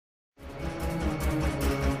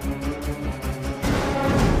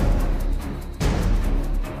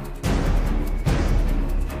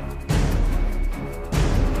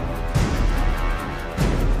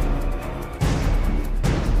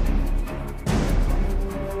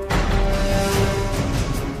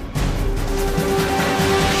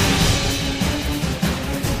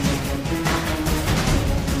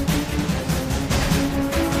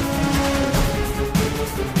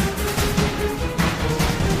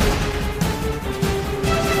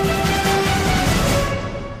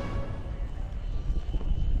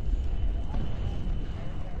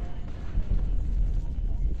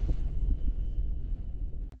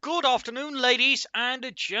afternoon, ladies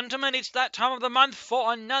and gentlemen. It's that time of the month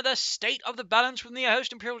for another State of the Balance with me, your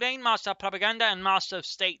host, Imperial Dane, Master of Propaganda and Master of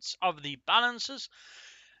States of the Balances,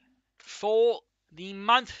 for the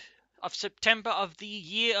month of September of the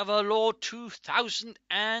year of our Lord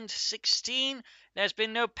 2016. There's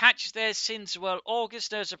been no patches there since, well,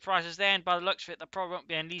 August. No surprises there, and by the looks of it, there probably won't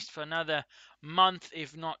be at least for another month,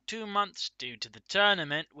 if not 2 months, due to the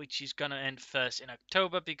tournament, which is going to end first in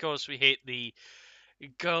October because we hit the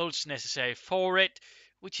goals necessary for it,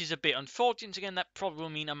 which is a bit unfortunate. Again, that probably will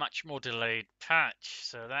mean a much more delayed patch,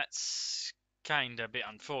 so that's kind of a bit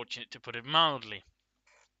unfortunate, to put it mildly.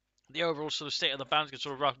 The overall sort of state of the balance can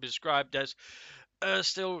sort of roughly be described as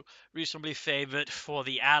still reasonably favoured for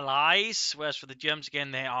the Allies, whereas for the Germans, again,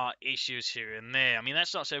 there are issues here and there. I mean,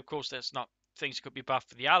 that's not to say, of course, that's not things that could be buffed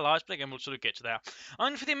for the Allies, but again, we'll sort of get to that.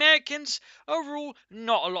 And for the Americans, overall,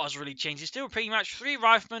 not a lot has really changed. It's still pretty much 3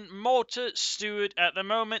 riflemen, mortar, steward at the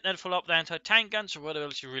moment, then follow up the anti-tank guns, or whatever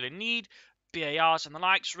else you really need. BARs and the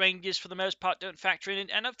likes. Rangers, for the most part, don't factor in,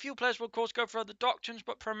 and a few players will, of course, go for other doctrines,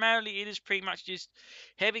 but primarily it is pretty much just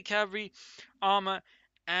heavy cavalry, armor,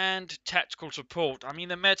 and tactical support. I mean,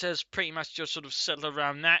 the meta has pretty much just sort of settled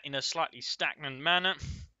around that in a slightly stagnant manner.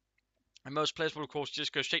 And most players will, of course,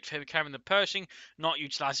 just go straight for heavy cavalry and the Pershing, not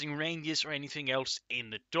utilising ranges or anything else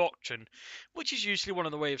in the doctrine, which is usually one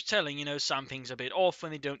of the ways of telling, some things a bit off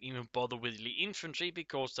when they don't even bother with the infantry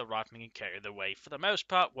because the riflemen can carry the way for the most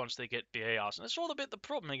part once they get BARs. And that's all a bit the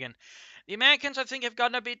problem again. The Americans, I think, have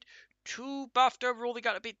gotten a bit too buffed overall. They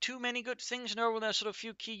got a bit too many good things, and overall there's sort of a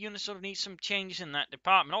few key units sort of need some changes in that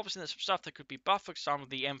department. Obviously, there's some stuff that could be buffed. For example,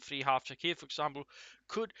 the M3 half-track here, for example,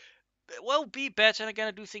 could well be better, and again,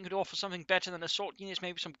 I do think it would offer something better than assault units,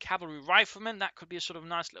 maybe some cavalry riflemen. That could be a sort of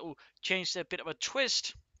nice little change there, a bit of a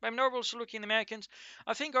twist. But I'm overall also looking at the Americans.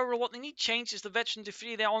 I think overall what they need change is the veteran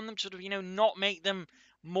defree there on them, sort of, not make them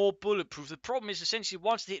more bulletproof. The problem is essentially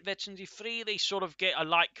once they hit veteran defree, they sort of get a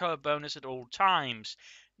light cover bonus at all times.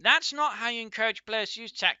 That's not how you encourage players to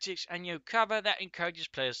use tactics and cover. That encourages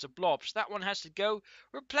players to blob. So that one has to go.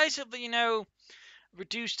 Replace it with,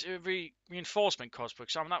 reduced reinforcement cost, for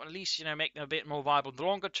example. That would at least, make them a bit more viable in the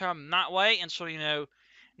longer term that way, and so,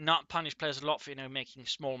 not punish players a lot for, making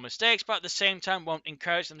small mistakes, but at the same time won't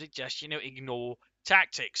encourage them to just, ignore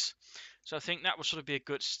tactics. So I think that will sort of be a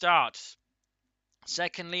good start.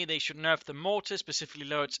 Secondly, they should nerf the mortar, specifically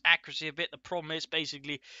lower its accuracy a bit. The problem is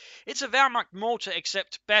basically it's a Wehrmacht mortar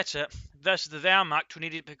except better versus the Wehrmacht, who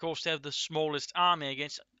need it because they have the smallest army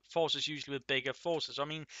against forces usually with bigger forces. I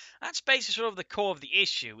mean, that's basically sort of the core of the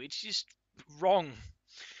issue. It's just wrong.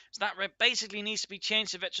 So that basically needs to be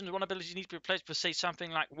changed. The veteran's one ability needs to be replaced with, say,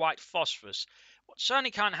 something like white phosphorus. What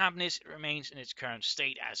certainly can't happen is it remains in its current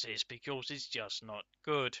state as is because it's just not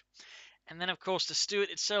good. And then, of course, the Steward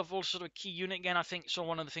itself, also sort of a key unit again. I think so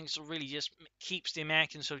one of the things that really just keeps the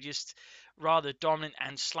Americans sort of just rather dominant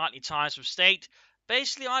and slightly tiresome state.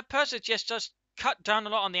 Basically, I personally just cut down a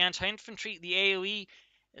lot on the anti-infantry, the AoE,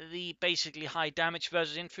 the basically high damage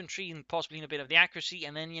versus infantry, and possibly a bit of the accuracy,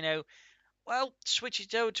 and then, switch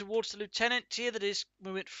it over towards the lieutenant tier. That is,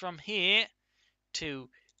 move it from here to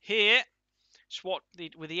here. Swap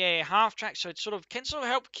with the AA half track, so it can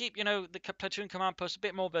help keep the platoon command post a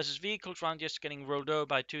bit more versus vehicles rather than just getting rolled over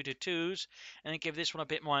by 2-2s, and then give this one a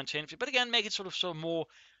bit more anti-infantry. But again, make it sort of more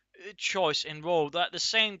choice in role. That at the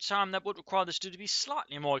same time, that would require this to be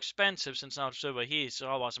slightly more expensive since now it's over here. So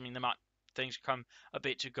otherwise, I mean, things come a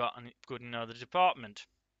bit too good in another department.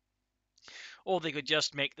 Or they could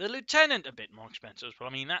just make the lieutenant a bit more expensive as well.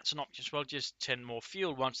 I mean, that's an option as well, just 10 more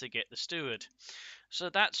fuel once they get the steward. So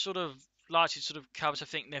that largely covers, I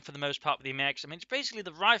think, there for the most part with the Americans. I mean, it's basically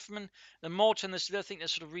the rifleman, the mortar, and the steward. I think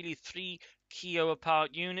there's really 3 key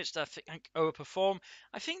overpowered units that I think overperform.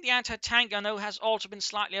 I think the anti-tank, I know, has also been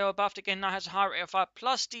slightly overbuffed. Again, now has a high rate of fire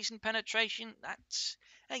plus decent penetration. That's,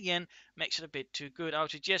 again, makes it a bit too good. I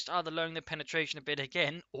would suggest either lowering the penetration a bit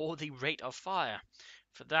again, or the rate of fire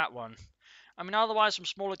for that one. I mean, otherwise, some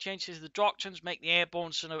smaller changes to the doctrines make the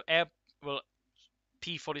airborne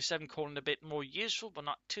P47 calling a bit more useful, but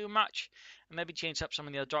not too much. And maybe change up some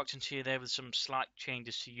of the other doctrines here there with some slight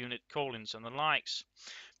changes to unit callings and the likes.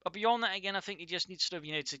 But beyond that, again, I think you just need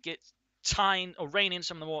to get rein in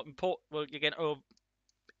some of the more important,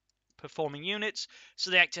 performing units, so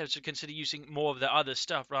they actually have to consider using more of the other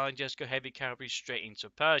stuff rather than just go heavy cavalry straight into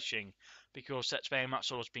Pershing, because that's very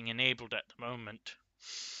much what's being enabled at the moment.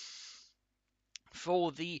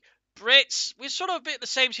 For the Brits, we're sort of a bit the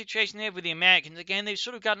same situation here with the Americans. Again, they've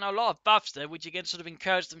sort of gotten a lot of buffs there, which again sort of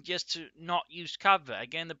encourage them just to not use cover.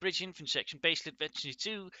 Again, the British infantry section, basically at Veteran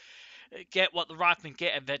 2, get what the riflemen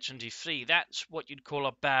get at Veteran 3. That's what you'd call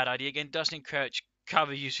a bad idea. Again, doesn't encourage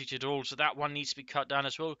cover usage at all, so that one needs to be cut down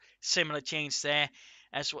as well. Similar change there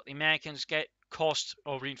as what the Americans get. Cost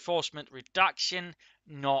or reinforcement reduction,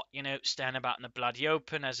 not, stand about in the bloody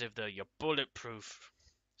open as if they're your bulletproof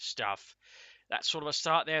stuff. That's sort of a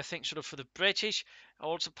start there, I think, sort of for the British.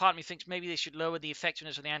 Also, part of me thinks maybe they should lower the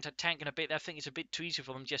effectiveness of the anti-tank in a bit. I think it's a bit too easy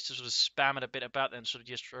for them just to sort of spam it a bit about and sort of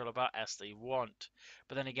just roll about as they want.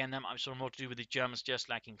 But then again, that might be sort of more to do with the Germans just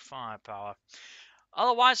lacking firepower.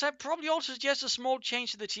 Otherwise, I'd probably also suggest a small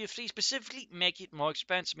change to the Tier 3, specifically make it more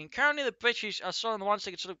expensive. I mean, currently the British are sort of the ones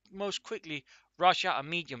that can sort of most quickly rush out a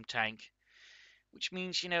medium tank. Which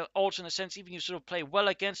means, also in a sense, even if you sort of play well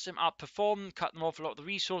against them, outperform them, cut them off a lot of the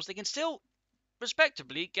resource, they can still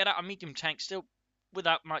respectively get out a medium tank still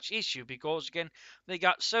without much issue, because again they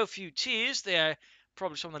got so few tiers. They're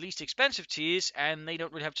probably some of the least expensive tiers, and they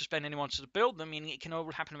don't really have to spend anyone to build them, meaning it can all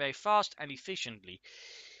happen very fast and efficiently.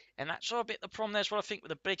 And that's all a bit the problem there as well, I think, with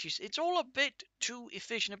the British. It's all a bit too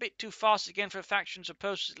efficient, a bit too fast, again, for a faction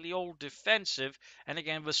supposedly all defensive. And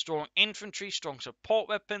again, with strong infantry, strong support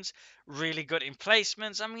weapons, really good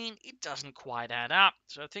emplacements. I mean, it doesn't quite add up.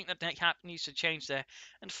 So I think that needs to change there.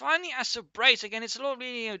 And finally, as a brace, again, it's a lot of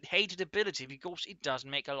really hated ability because it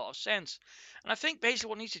doesn't make a lot of sense. And I think basically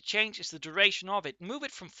what needs to change is the duration of it. Move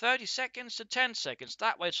it from 30 seconds to 10 seconds.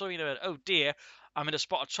 That way, so oh dear, I'm in a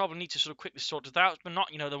spot of trouble, need to sort of quickly sort it out, but not,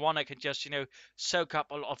 the one that can just, soak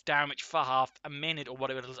up a lot of damage for half a minute or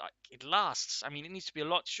whatever it lasts. I mean, it needs to be a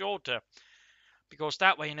lot shorter, because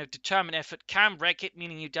that way, determined effort can wreck it,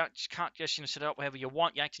 meaning you can't just, set it up wherever you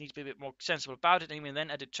want. You actually need to be a bit more sensible about it, and even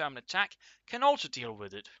then, a determined attack can also deal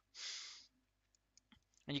with it.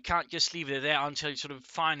 And you can't just leave it there until you sort of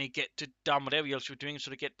finally get to done whatever else you're doing and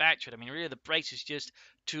sort of get back to it. I mean, really, the brace is just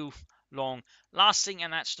too long lasting,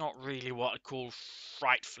 and that's not really what I'd call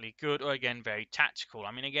frightfully good, or again, very tactical.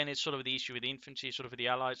 I mean, again, it's sort of the issue with the infantry, sort of with the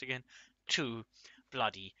allies, again, too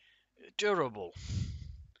bloody durable.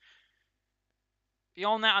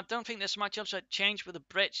 Beyond that, I don't think there's much else that changed with the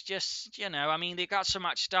Brits. Just, I mean, they got so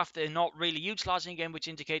much stuff they're not really utilizing again, which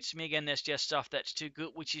indicates to me, again, there's just stuff that's too good,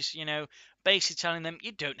 which is, basically telling them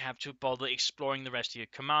you don't have to bother exploring the rest of your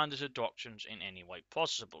commanders or doctrines in any way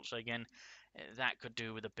possible. So, again, that could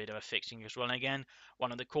do with a bit of a fixing as well. And again,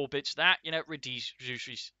 one of the core bits that, reduce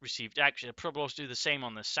received action. They'll probably also do the same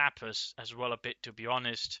on the sappers as well a bit, to be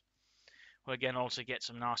honest. Who again also get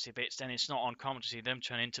some nasty bits. Then it's not uncommon to see them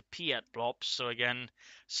turn into Piat blobs. So again,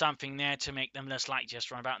 something there to make them less likely just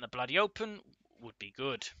run about in the bloody open would be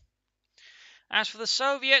good. As for the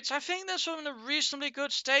Soviets, I think they're sort of in a reasonably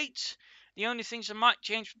good state. The only things that might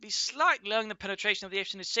change would be slightly lowering the penetration of the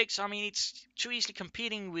F-76. I mean, it's too easily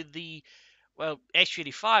competing with the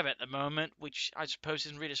Su-85 at the moment, which I suppose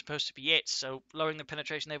isn't really supposed to be it. So lowering the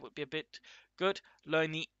penetration there would be a bit good.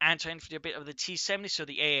 Lowering the anti-infantry a bit of the T-70, so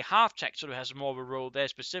the AA half-track sort of has more of a role there,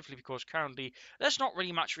 specifically because currently there's not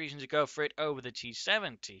really much reason to go for it over the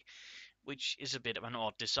T-70, which is a bit of an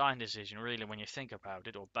odd design decision, really, when you think about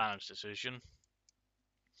it, or balanced decision.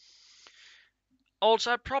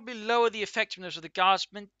 Also, I'd probably lower the effectiveness of the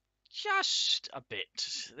Guardsmen just a bit.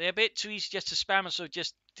 They're a bit too easy just to spam, and so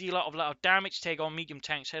just deal a lot of damage, take on medium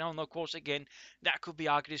tanks head on. Of course, again, that could be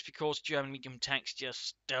argued is because German medium tanks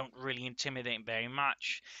just don't really intimidate very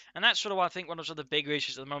much. And that's sort of, I think, one of the bigger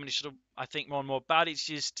issues at the moment is sort of, I think, more and more about it. It's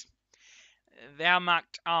just the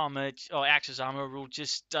Wehrmacht armor, or Axis armor rule,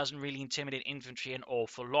 just doesn't really intimidate infantry an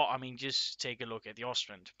awful lot. I mean, just take a look at the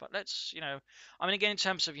Ostwind. But let's, I mean, again, in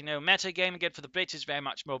terms of, meta game, again, for the Brits, it's very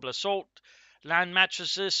much mobile assault. Land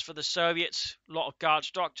mattresses for the Soviets, a lot of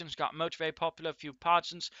guards doctrines, got motor very popular, a few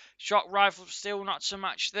partisans. Shock rifles still not so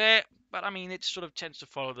much there, but I mean it sort of tends to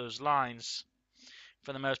follow those lines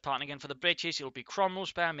for the most part. And again, for the British, it'll be Cromwell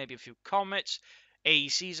spam, maybe a few Comets.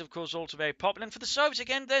 AECs, of course, also very popular. And for the Soviets,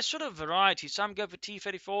 again, there's sort of variety. Some go for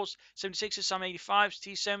T-34s, 76s, some 85s,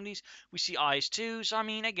 T-70s. We see IS-2s. I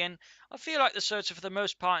mean, again, I feel like the Soviets are, for the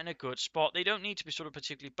most part, in a good spot. They don't need to be sort of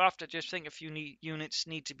particularly buffed. I just think a few units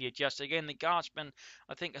need to be adjusted. Again, the Guardsmen,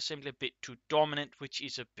 I think, are simply a bit too dominant, which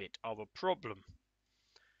is a bit of a problem.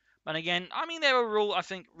 But again, I mean, they're overall, I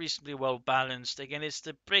think, reasonably well balanced. Again, it's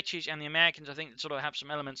the British and the Americans, I think, that sort of have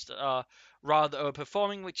some elements that are rather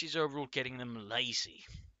overperforming, which is overall getting them lazy,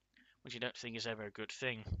 which I don't think is ever a good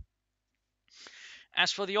thing.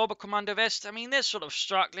 As for the Oberkommando West, I mean, they're sort of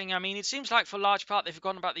struggling. I mean, it seems like for a large part they've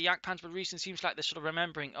forgotten about the Jagdpanzer, but recently it seems like they're sort of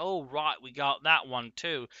remembering, oh, right, we got that one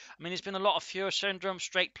too. I mean, there's been a lot of Fuhrer syndrome,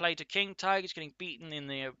 straight play to King Tigers, getting beaten in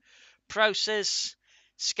the process.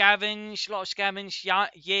 Scavenge, a lot of scavenge,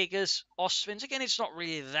 Jaegers, Ostwinds. Again, it's not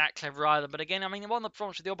really that clever either. But again, I mean, one of the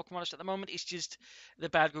problems with the Oberkommandos at the moment is just the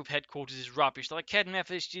bad group headquarters is rubbish. The Raketen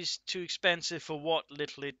method is just too expensive for what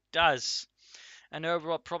little it does. and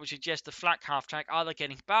overall probably suggest the flak half-track either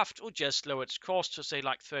getting buffed or just lower its cost to say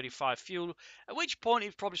like 35 fuel, at which point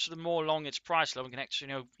it's probably sort of more along its price level and can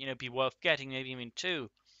actually be worth getting, maybe even 2.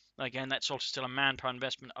 Again, that's also still a manpower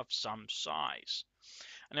investment of some size.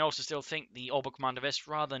 And I also still think the Oberkommando West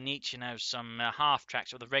rather needs, some half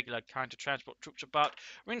tracks of the regular counter transport troops about.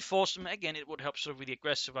 Reinforce them, again, it would help sort of with the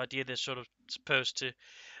aggressive idea they're sort of supposed to,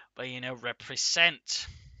 represent.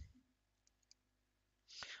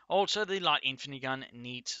 Also, the light infantry gun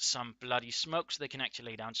needs some bloody smoke so they can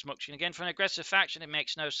actually lay down smoke. And again, for an aggressive faction, it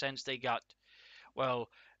makes no sense. They got, well,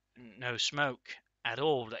 no smoke at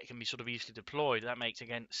all that can be sort of easily deployed. That makes,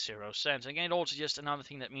 again, 0 sense. Again, also just another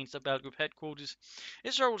thing that means the Bell Group headquarters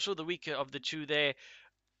is also the weaker of the two there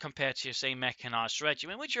compared to, say, mechanized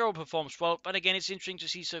regiment, which all performs well. But again, it's interesting to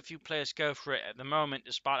see so few players go for it at the moment,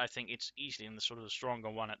 despite I think it's easily in the sort of the stronger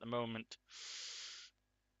one at the moment.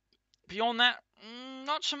 Beyond that,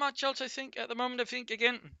 not so much else, I think, at the moment. I think,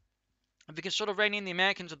 again, if we can sort of rein in the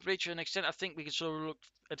Americans with Richard an extent, I think we can sort of look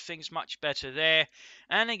at things much better there.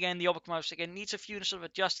 And again, the Oberkommando again needs a few sort of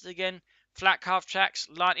adjusted again. Flat half tracks,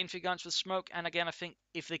 light infantry guns with smoke, and again, I think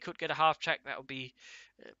if they could get a half track, that would be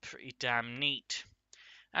pretty damn neat.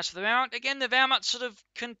 As for the Wehrmacht, again, the Wehrmacht sort of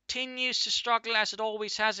continues to struggle as it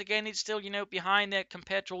always has. Again, it's still, behind there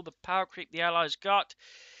compared to all the power creep the Allies got.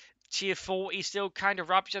 Tier 4 is still kind of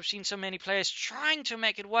rubbish. I've seen so many players trying to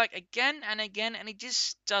make it work again and again, and it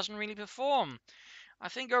just doesn't really perform. I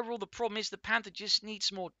think overall the problem is the Panther just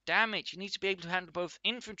needs more damage. It needs to be able to handle both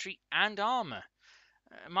infantry and armor.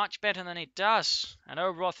 Much better than it does. And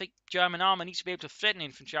overall, I think German armor needs to be able to threaten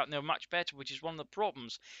infantry out there much better, which is one of the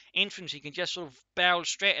problems. Infantry can just sort of barrel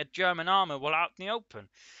straight at German armor while out in the open.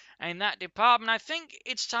 And in that department, I think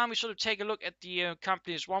it's time we sort of take a look at the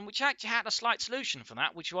company's one, which actually had a slight solution for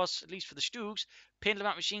that, which was, at least for the Stugs,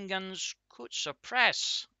 Pindelmount machine guns could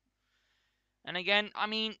suppress. And again,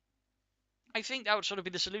 I think that would sort of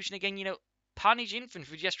be the solution again, punish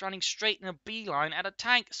infantry just running straight in a beeline at a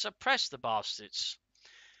tank, suppress the bastards.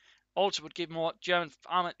 Also would give more German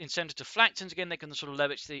armor incentive to flank, since again they can sort of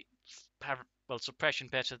leverage the suppression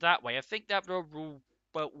better that way. I think that would overall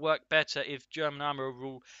work better if German armor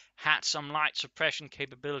overall had some light suppression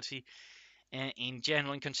capability in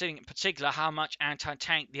general, and considering in particular how much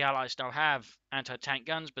anti-tank the Allies now have. Anti-tank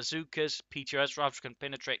guns, bazookas, PTOS rifles can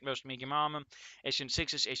penetrate most medium armor,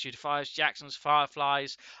 SU-6s, SU-5s, Jacksons,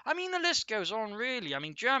 Fireflies. The list goes on, really.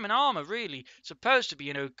 German armor, really, supposed to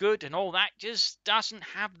be, good and all that, just doesn't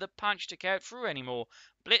have the punch to carry it through anymore.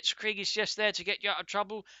 Blitzkrieg is just there to get you out of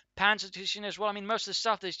trouble. Panzer Division as well. Most of the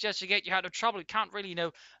stuff that's just to get you out of trouble. It can't really,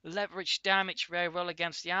 leverage damage very well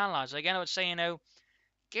against the Allies. Again, I would say,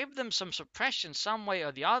 give them some suppression some way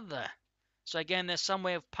or the other. So again, there's some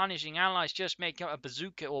way of punishing Allies, just making out a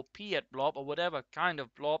bazooka or Piet blob or whatever kind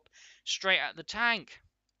of blob straight at the tank.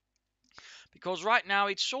 Because right now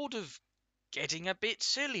it's sort of getting a bit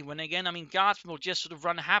silly when again, Guardsmen will just sort of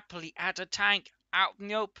run happily at a tank out in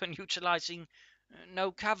the open, utilizing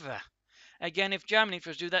no cover. Again, if Germany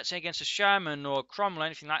was to do that, say against a Sherman or a Cromwell or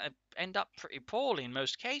anything like that, end up pretty poorly in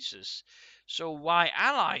most cases. So why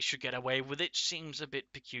Allies should get away with it seems a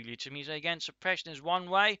bit peculiar to me. So again, suppression is one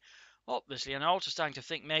way, obviously, and I'm also starting to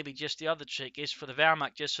think maybe just the other trick is for the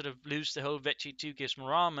Wehrmacht just sort of lose the whole Vetchi 2 gives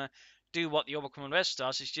more armor, do what the Oberkommando West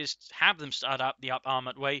does, is just have them start up the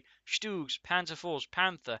up-armored way, Stugs, Panzer Force,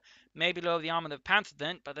 Panther, maybe lower the armor of the Panther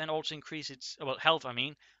then, but then also increase its, health,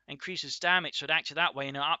 increases damage, so it actually that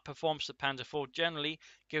way, outperforms the Panzer IV generally,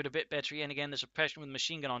 give it a bit better, and again, the suppression with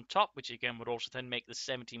machine gun on top, which again would also then make the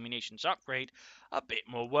 17 munitions upgrade a bit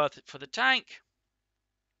more worth it for the tank.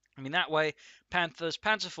 That way, Panthers,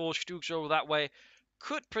 Panzer IV, Stugs all that way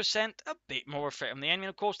could present a bit more effect on the enemy.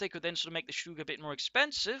 Of course, they could then sort of make the Stug a bit more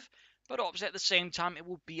expensive, but obviously at the same time, it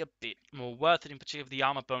will be a bit more worth it, in particular if the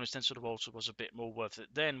armor bonus then sort of also was a bit more worth it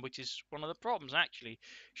then, which is one of the problems, actually.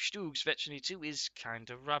 Stug's Veteran 2 is kind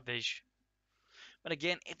of rubbish. But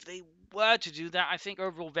again, if they were to do that, I think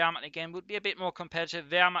overall Wehrmacht again would be a bit more competitive.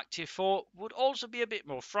 Wehrmacht Tier 4 would also be a bit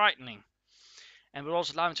more frightening. And would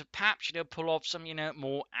also allow them to perhaps, pull off some,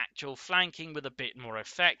 more actual flanking with a bit more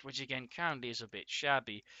effect, which again currently is a bit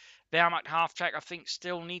shabby. Wehrmacht half-track, I think,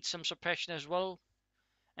 still needs some suppression as well,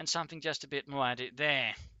 and something just a bit more added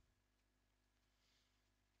there.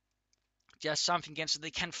 Just something again so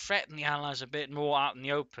they can threaten the Allies a bit more out in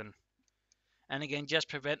the open. And again, just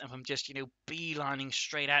prevent them from just, beelining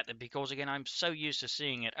straight at them, because again, I'm so used to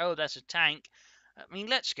seeing it. Oh, that's a tank.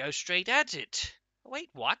 Let's go straight at it. Wait,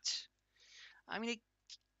 what?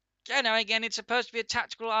 you know, again, it's supposed to be a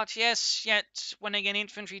tactical RTS, yet when again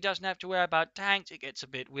infantry doesn't have to worry about tanks, it gets a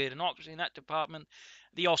bit weird. And obviously in that department,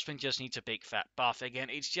 the Osprey just needs a big fat buff. Again,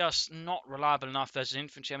 it's just not reliable enough versus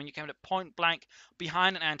infantry. I mean, you come at point blank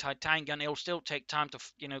behind an anti-tank gun, it'll still take time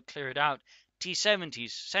to, clear it out.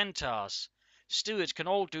 T-70s, Centaurs, Stuarts can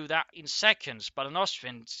all do that in seconds, but an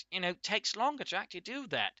Austrian, takes longer to actually do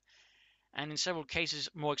that, and in several cases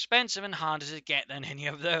more expensive and harder to get than any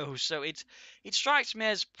of those. So it strikes me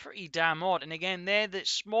as pretty damn odd. And again, they're the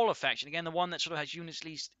smaller faction. Again, the one that sort of has units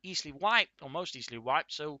least easily wiped, or most easily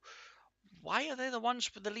wiped. So why are they the ones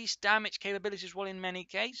with the least damage capabilities as well in many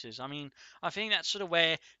cases? I mean, I think that's sort of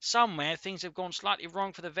where somewhere things have gone slightly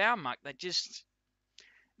wrong for the Wehrmacht. That just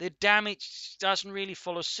the damage doesn't really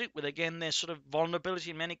follow suit with, again, their sort of vulnerability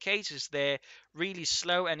in many cases. They're really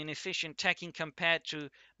slow and inefficient teching compared to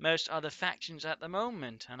most other factions at the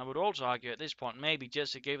moment. And I would also argue at this point, maybe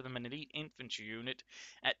just to give them an elite infantry unit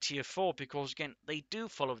at tier 4, because again, they do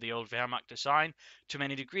follow the old Wehrmacht design to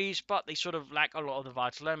many degrees, but they sort of lack a lot of the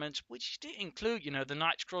vital elements, which did include, the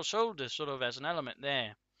Knights Cross Soldiers sort of as an element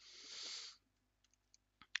there.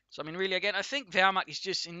 So, I mean, really, again, I think Wehrmacht is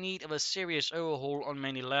just in need of a serious overhaul on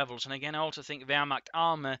many levels. And again, I also think Wehrmacht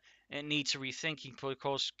armor needs a rethinking,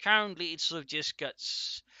 because currently it sort of just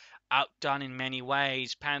gets outdone in many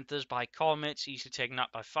ways. Panthers by comets, easily taken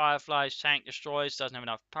up by fireflies. Tank destroyers, doesn't have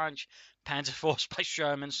enough punch. Panzer force by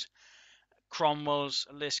Shermans. Cromwell's,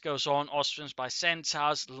 list goes on. Austrians by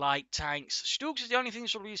centaurs, light tanks. Stugs is the only thing that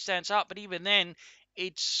sort of really stands out, but even then,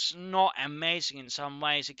 it's not amazing in some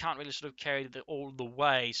ways. It can't really sort of carry all the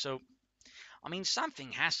way. So, I mean,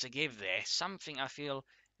 something has to give there. Something I feel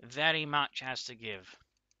very much has to give.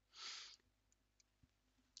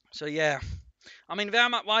 So, yeah. I mean,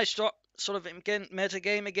 Wehrmacht wise, sort of again, meta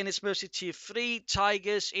game again, it's mostly tier 3,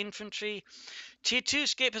 Tigers, infantry. Tier 2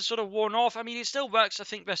 skip has sort of worn off. I mean, it still works, I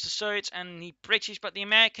think, versus Soviets and the British, but the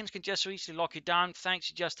Americans can just so easily lock it down thanks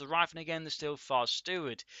to just the rifle. And again, they're still fast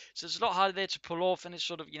steward. So it's a lot harder there to pull off, and it's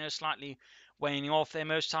sort of, slightly waning off there.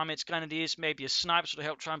 Most time it's Grenadiers, maybe a sniper sort of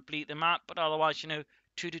help try and bleed them out, but otherwise,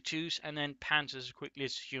 2-2s and then Panthers as quickly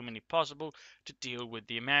as humanly possible to deal with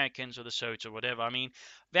the Americans or the Soviets or whatever. I mean,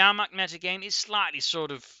 Wehrmacht metagame is slightly sort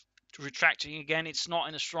of retracting again. It's not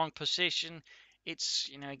in a strong position. It's,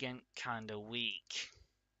 again, kind of weak.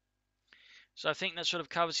 So I think that sort of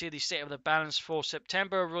covers here the state of the balance for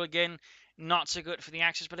September. Overall, again, not so good for the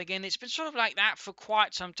Axis. But again, it's been sort of like that for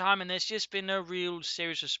quite some time, and there's just been no real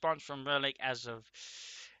serious response from Relic as of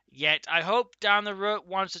yet. I hope down the road,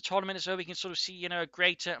 once the tournament is over, we can sort of see, a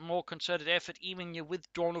greater, more concerted effort, even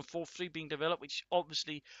with Dawn of War 3 being developed, which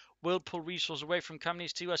obviously will pull resources away from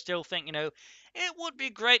companies too. I still think, it would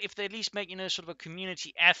be great if they at least make, sort of a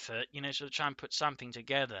community effort, sort of try and put something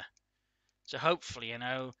together. So hopefully,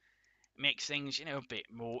 make things, a bit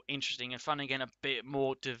more interesting and fun again, a bit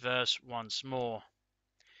more diverse once more.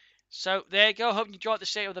 So there you go. Hope you enjoyed the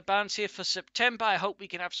state of the balance here for September. I hope we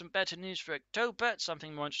can have some better news for October.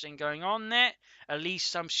 Something more interesting going on there. At least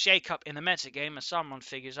some shake-up in the metagame as someone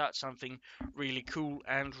figures out something really cool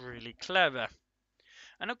and really clever.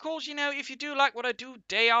 And of course, if you do like what I do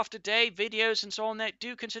day after day, videos and so on there,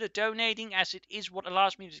 do consider donating, as it is what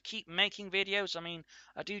allows me to keep making videos. I mean,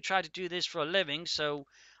 I do try to do this for a living, so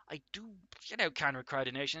I do, kind of require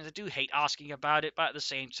donations. I do hate asking about it, but at the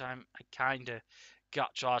same time, I kind of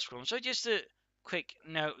got to ask for them. So just a quick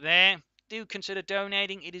note there. Do consider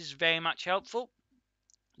donating. It is very much helpful.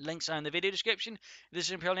 Links are in the video description. This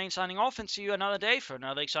is Imperial Lane signing off, and see you another day for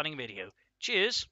another exciting video. Cheers!